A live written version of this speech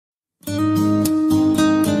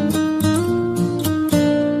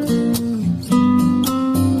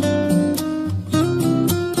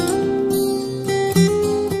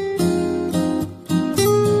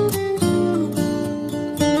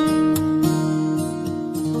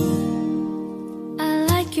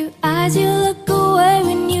eyes you look away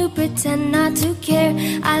when you pretend not to care.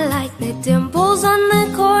 I like the dimples on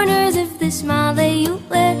the corners of the smile that you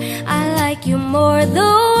wear. I like you more,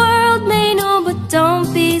 the world may know, but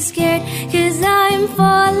don't be scared, 'cause I'm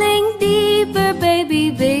falling deeper,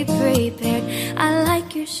 baby, be prepared. I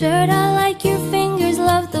like your shirt, I like your fingers,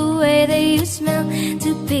 love the way that you smell.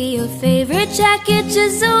 To be your favorite jacket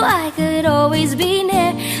just so I could always be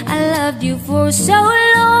near. I loved you for so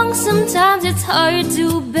long, sometimes it's hard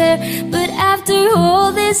to bear, but after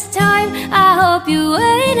all this time, I hope you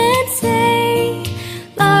wait and say,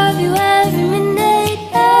 love you every minute,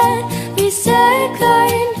 every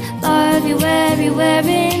second. Love you everywhere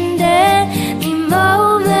in every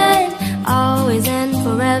moment, always and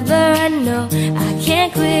forever. I know I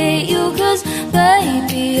can't quit you, 'cause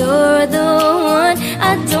baby, you're the one.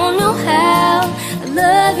 I don't know how I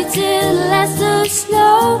love you till the last of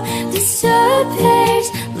snow disappears.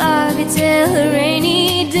 Love you till a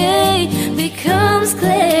rainy day becomes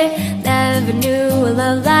clear. Never knew a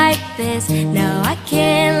love like this. Now I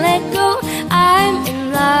can't let go. I'm in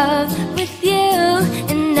love with you,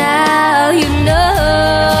 and now you know.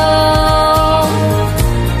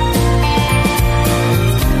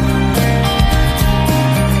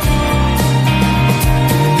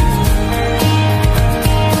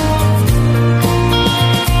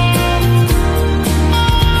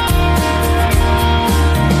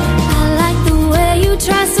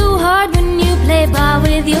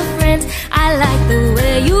 With your friends, I like the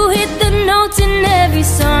way you hit the notes in every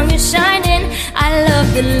song you're shining. I love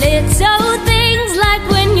the little things, like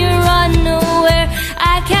when you're unaware,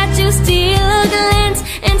 I catch you steal a glance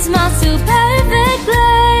and smile so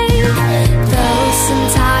perfectly. Though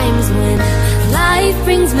sometimes when life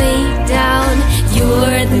brings me down,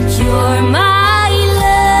 you're the cure, my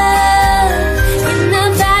love. In the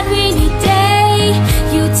bad rainy day,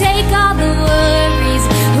 you take all the worries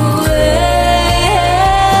away.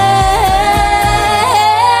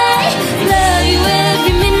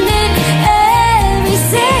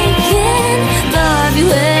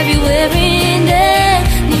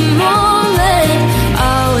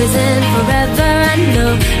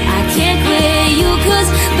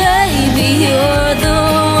 You're the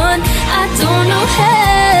one. I don't know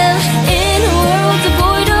how. In a world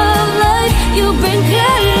devoid of light, you bring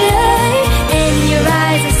color. In your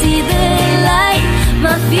eyes I see the light.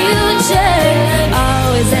 My future,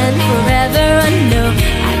 always and forever. I know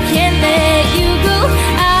I can't let you go.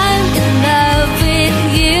 I'm in love with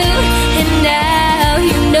you, and now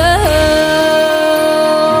you know.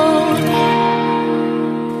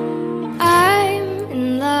 I'm in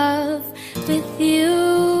love with you,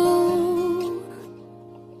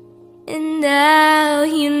 and now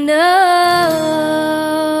you know.